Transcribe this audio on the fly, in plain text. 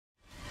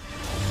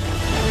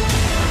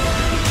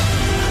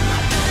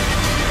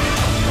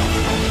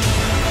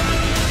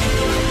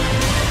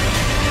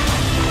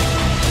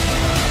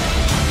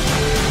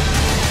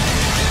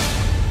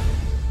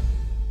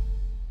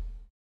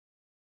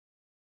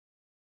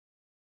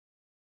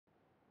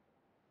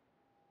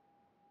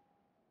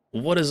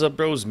What is up,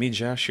 bros? Me,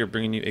 Josh here,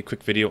 bringing you a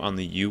quick video on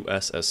the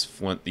USS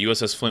Flint. The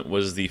USS Flint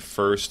was the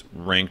first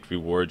ranked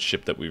reward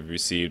ship that we've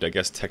received. I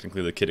guess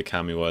technically the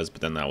Kitakami was,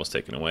 but then that was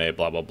taken away,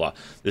 blah, blah, blah.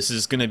 This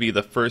is going to be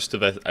the first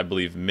of, I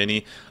believe,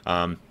 many.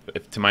 To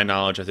my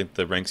knowledge, I think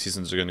the ranked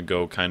seasons are going to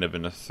go kind of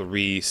in a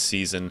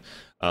 3-season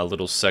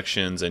little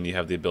sections, and you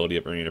have the ability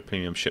of earning a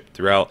premium ship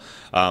throughout.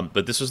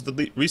 But this was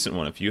the recent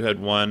one. If you had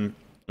won...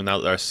 Now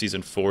that our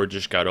season 4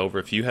 just got over,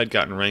 if you had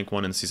gotten rank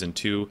 1 in season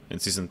 2, in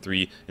season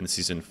 3, and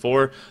season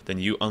 4, then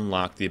you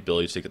unlock the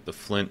ability to get the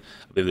Flint.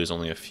 I believe there's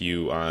only a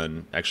few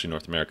on actually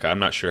North America. I'm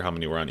not sure how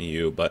many were on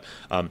EU, but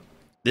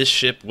this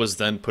ship was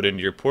then put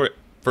into your port.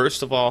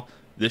 First of all,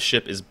 this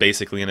ship is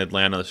basically in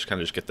Atlanta. Let's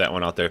kind of just get that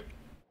one out there.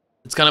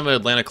 It's kind of an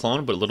Atlanta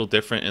clone, but a little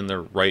different in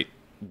the right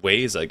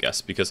ways, I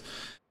guess, because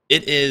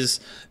it is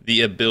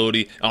the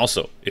ability.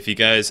 Also, if you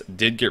guys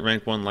did get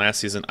rank 1 last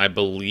season, I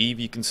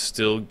believe you can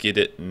still get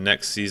it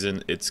next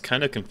season. It's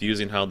kind of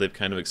confusing how they've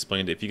kind of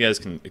explained it. If you guys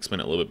can explain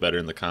it a little bit better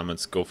in the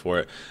comments, go for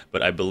it.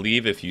 But I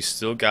believe if you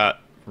still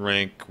got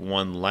rank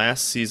 1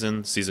 last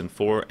season, season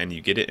 4, and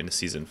you get it in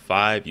season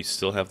 5, you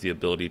still have the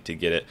ability to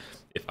get it.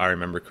 If I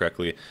remember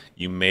correctly,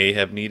 you may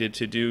have needed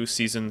to do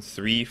season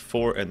 3,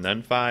 4, and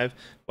then 5.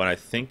 But I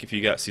think if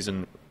you got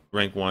season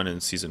rank 1 in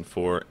season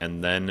 4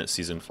 and then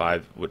season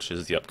 5, which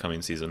is the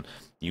upcoming season,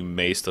 you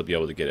may still be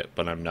able to get it,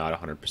 but I'm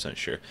not 100%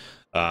 sure.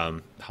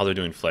 How they're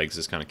doing flags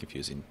is kind of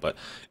confusing, but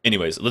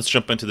anyways, let's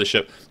jump into the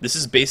ship. This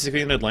is basically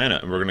in Atlanta,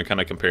 and we're going to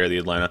kind of compare the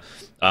Atlanta.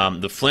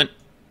 The Flint,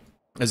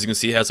 as you can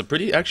see, has a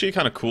pretty actually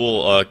kind of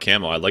cool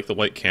camo. I like the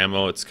white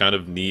camo. It's kind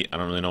of neat. I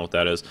don't really know what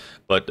that is,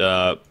 but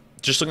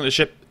just looking at the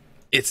ship,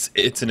 it's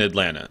in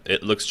Atlanta.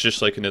 It looks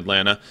just like in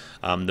Atlanta.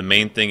 The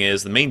main thing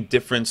is, the main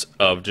difference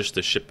of just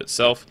the ship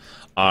itself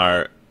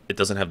are it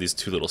doesn't have these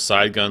 2 little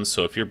side guns.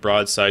 So if you're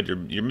broadside,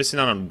 you're missing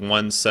out on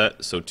 1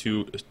 set, so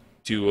two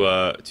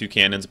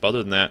cannons. But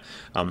other than that,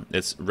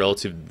 it's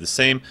relatively the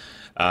same.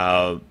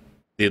 The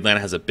Atlanta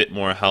has a bit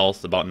more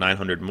health, about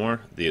 900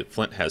 more. The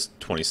Flint has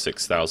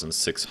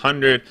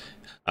 26,600.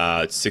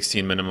 It's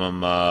 16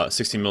 minimum,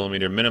 16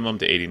 millimeter minimum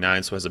to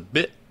 89, so it has a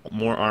bit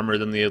more armor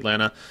than the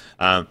Atlanta.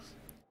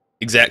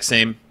 Exact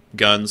same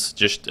guns,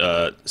 just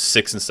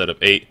 6 instead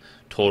of 8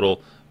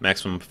 total.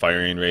 Maximum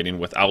firing rating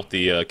without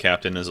the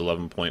captain is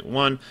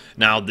 11.1.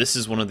 Now, this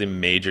is one of the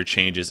major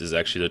changes, is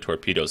actually the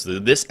torpedoes.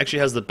 This actually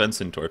has the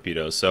Benson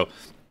torpedoes, so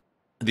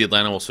the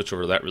Atlanta will switch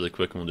over to that really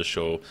quick, and we'll just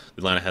show the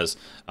Atlanta has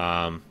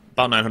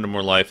about 900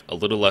 more life, a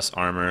little less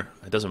armor.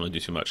 It doesn't really do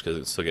too much because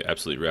it still get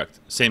absolutely wrecked.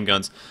 Same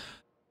guns.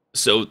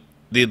 So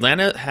the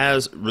Atlanta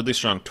has really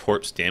strong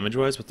torps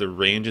damage-wise, but the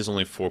range is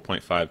only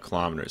 4.5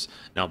 kilometers.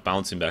 Now,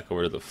 bouncing back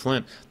over to the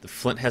Flint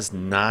has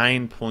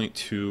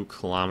 9.2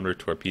 kilometer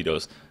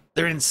torpedoes.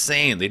 They're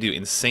insane. They do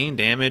insane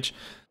damage.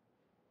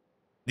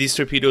 These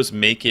torpedoes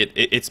make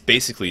it's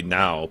basically,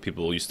 now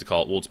people used to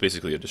call it, well, it's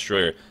basically a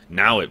destroyer.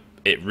 Now it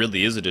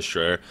really is a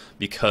destroyer,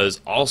 because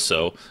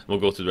also, we'll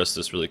go through the rest of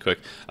this really quick.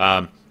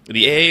 The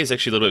AA is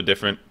actually a little bit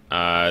different.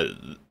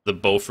 The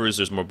Bofors,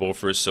 there's more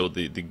Bofors, so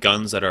the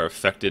guns that are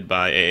affected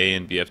by AA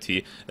and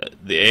BFT,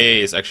 the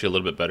AA is actually a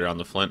little bit better on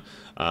the Flint.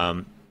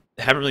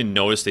 Haven't really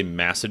noticed a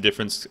massive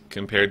difference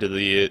compared to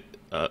the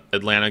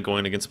Atlanta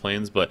going against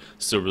planes, but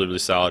still really, really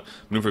solid.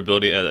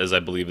 Maneuverability, as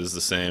I believe, is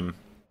the same.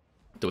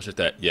 Double check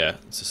that. Yeah,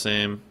 it's the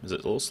same. Is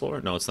it a little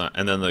slower? No, it's not.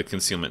 And then the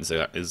concealment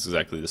is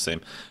exactly the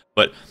same.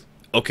 But,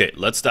 okay,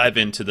 let's dive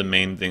into the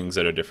main things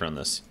that are different on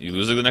this. You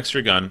lose an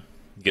extra gun,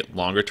 you get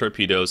longer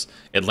torpedoes.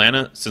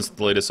 Atlanta, since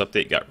the latest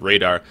update, got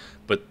radar,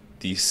 but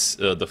the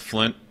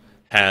Flint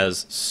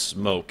has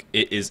smoke.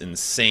 It is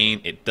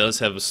insane. It does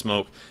have a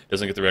smoke. It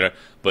doesn't get the radar,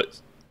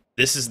 but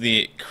this is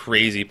the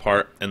crazy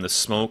part, and the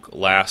smoke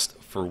lasts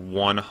for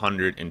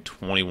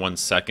 121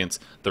 seconds.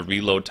 The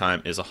reload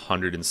time is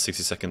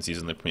 160 seconds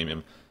using the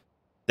premium.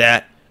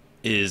 That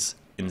is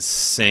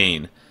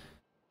insane.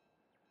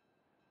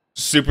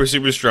 Super,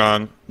 super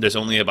strong. There's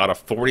only about a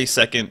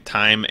 40-second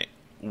time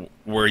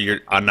where you're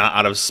not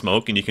out of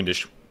smoke, and you can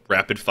just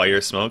rapid fire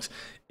smokes.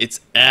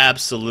 It's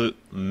absolute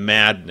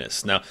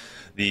madness. Now,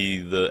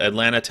 the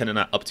Atlanta tended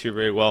not up to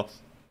very well.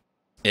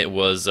 It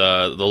was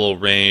the little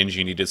range,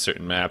 you needed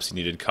certain maps, you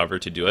needed cover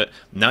to do it.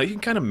 Now you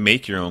can kind of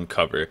make your own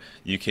cover.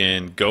 You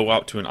can go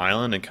out to an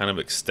island and kind of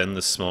extend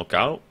the smoke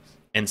out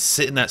and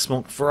sit in that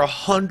smoke for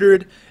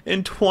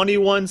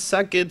 121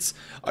 seconds.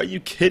 Are you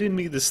kidding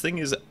me? This thing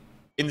is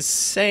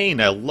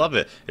insane. I love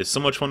it. It's so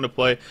much fun to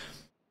play.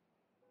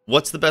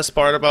 What's the best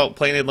part about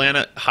playing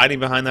Atlanta? Hiding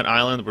behind that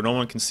island where no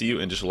one can see you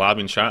and just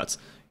lobbing shots.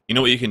 You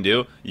know what you can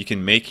do? You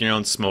can make your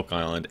own smoke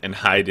island and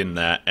hide in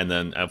that, and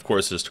then, of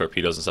course, there's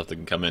torpedoes and stuff that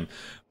can come in.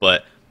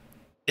 But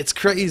it's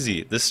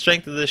crazy. The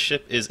strength of this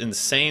ship is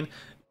insane.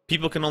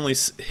 People can only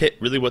hit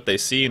really what they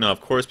see. You know, of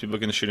course, people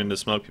can shoot into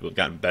smoke. People have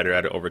gotten better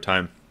at it over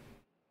time.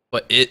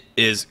 But it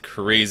is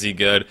crazy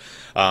good.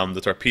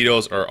 The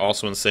torpedoes are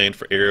also insane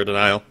for aerial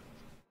denial,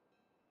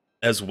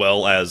 as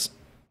well as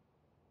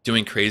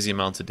doing crazy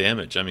amounts of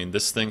damage. I mean,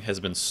 this thing has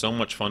been so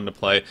much fun to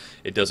play.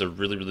 It does a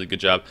really, really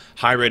good job.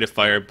 High rate of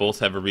fire, both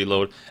have a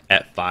reload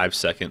at 5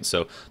 seconds.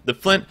 So the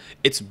Flint,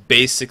 it's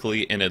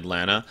basically in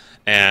Atlanta,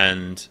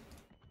 and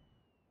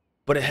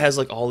but it has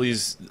like all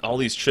these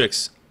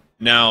tricks.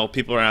 Now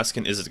people are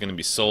asking, is it going to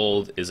be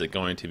sold? Is it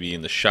going to be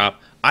in the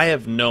shop? I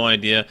have no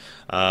idea.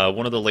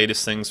 One of the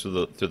latest things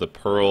through the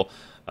Pearl.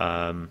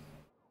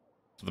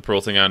 The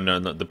Pearl thing on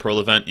the Pearl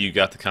event, you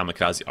got the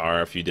Kamikaze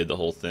R if you did the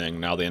whole thing.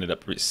 Now they ended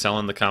up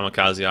selling the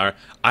Kamikaze R.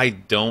 I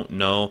don't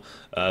know.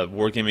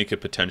 Wargaming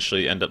could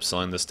potentially end up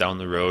selling this down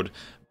the road,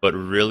 but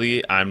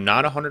really, I'm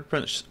not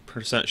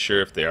 100%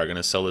 sure if they are going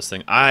to sell this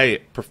thing.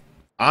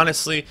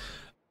 Honestly,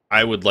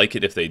 I would like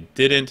it if they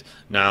didn't.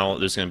 Now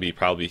there's going to be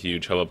probably a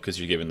huge hubbub because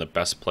you're giving the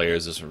best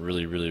players this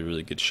really, really,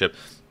 really good ship.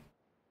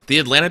 The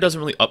Atlanta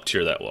doesn't really up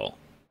tier that well.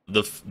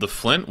 The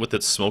Flint with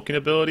its smoking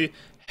ability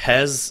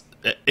has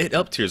it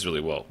up tiers really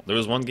well. There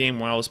was one game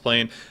where I was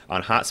playing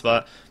on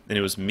hotspot, and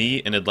it was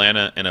me and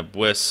Atlanta and a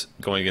Bliss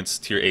going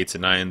against tier 8s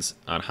and 9s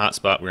on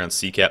hotspot. We were on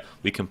CCAP.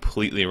 We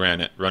completely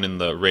ran it, running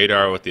the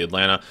radar with the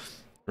Atlanta,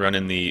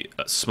 running the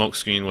smoke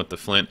screen with the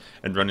Flint,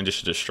 and running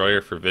just a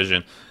destroyer for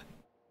vision.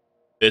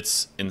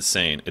 It's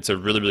insane. It's a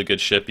really, really good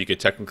ship. You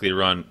could technically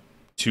run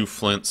 2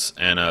 Flints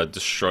and a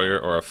destroyer,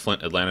 or a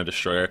Flint Atlanta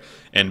destroyer,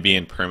 and be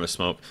in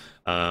perma-smoke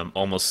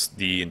almost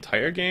the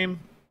entire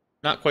game.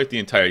 Not quite the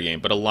entire game,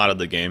 but a lot of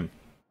the game,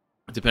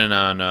 depending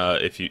on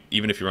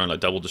even if you run a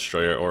double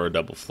destroyer or a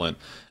double Flint.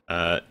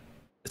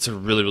 It's a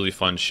really, really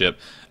fun ship.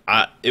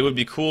 It would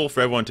be cool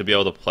for everyone to be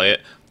able to play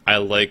it. I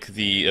like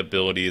the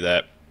ability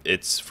that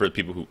it's for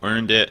people who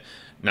earned it.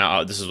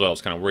 Now, this is what I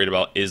was kind of worried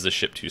about. Is the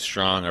ship too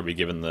strong? Are we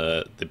giving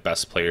the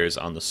best players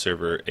on the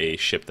server a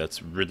ship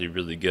that's really,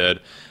 really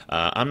good?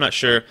 I'm not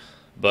sure,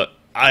 but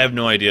I have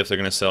no idea if they're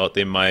going to sell it.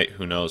 They might.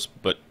 Who knows?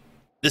 But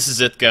this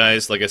is it,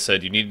 guys. Like I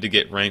said, you needed to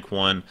get rank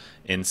 1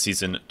 in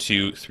Season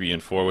 2, 3,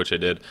 and 4, which I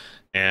did.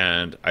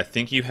 And I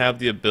think you have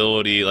the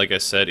ability, like I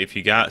said, if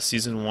you got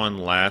Season 1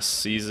 last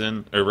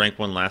season, or rank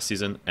 1 last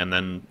season, and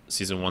then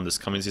Season 1 this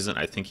coming season,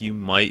 I think you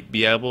might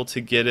be able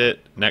to get it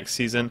next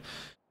season.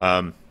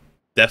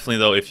 Definitely,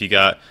 though, if you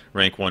got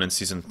rank 1 in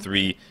Season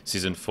 3,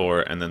 Season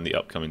 4, and then the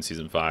upcoming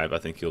Season 5, I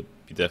think you'll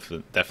be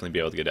definitely be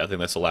able to get it. I think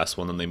that's the last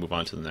one, then they move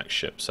on to the next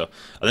ship. So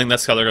I think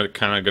that's how they're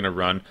kind of going to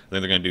run. I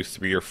think they're going to do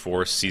 3 or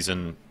 4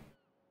 season,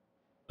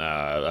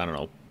 I don't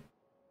know,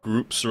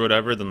 groups or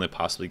whatever, then they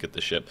possibly get the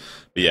ship.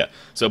 But yeah,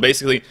 so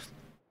basically,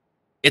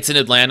 it's in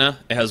Atlanta.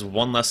 It has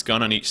 1 less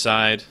gun on each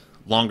side,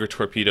 longer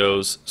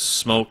torpedoes,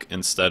 smoke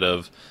instead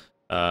of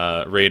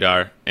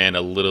radar, and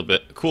a little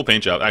bit cool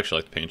paint job. I actually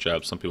like the paint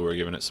job. Some people were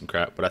giving it some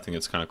crap, but I think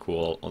it's kind of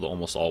cool,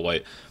 almost all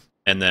white.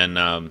 And then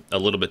a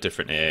little bit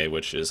different AA,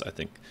 which is, I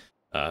think,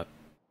 I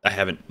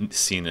haven't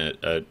seen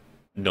a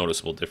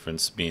noticeable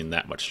difference being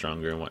that much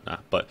stronger and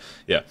whatnot. But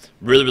yeah,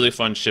 really, really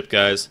fun ship,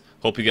 guys.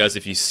 Hope you guys,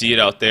 if you see it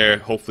out there,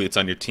 hopefully it's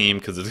on your team,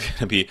 because it's going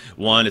to be,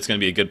 1, it's going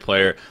to be a good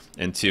player,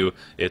 and 2,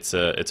 it's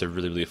a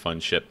really, really fun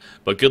ship.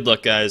 But good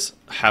luck, guys.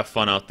 Have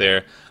fun out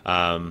there.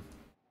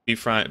 Be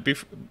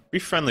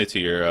friendly to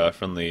your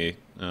friendly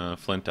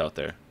Flint out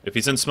there. If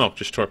he's in smoke,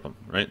 just torp him,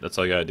 right? That's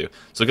all you gotta do.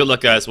 So good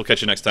luck, guys. We'll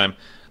catch you next time.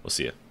 We'll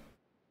see you.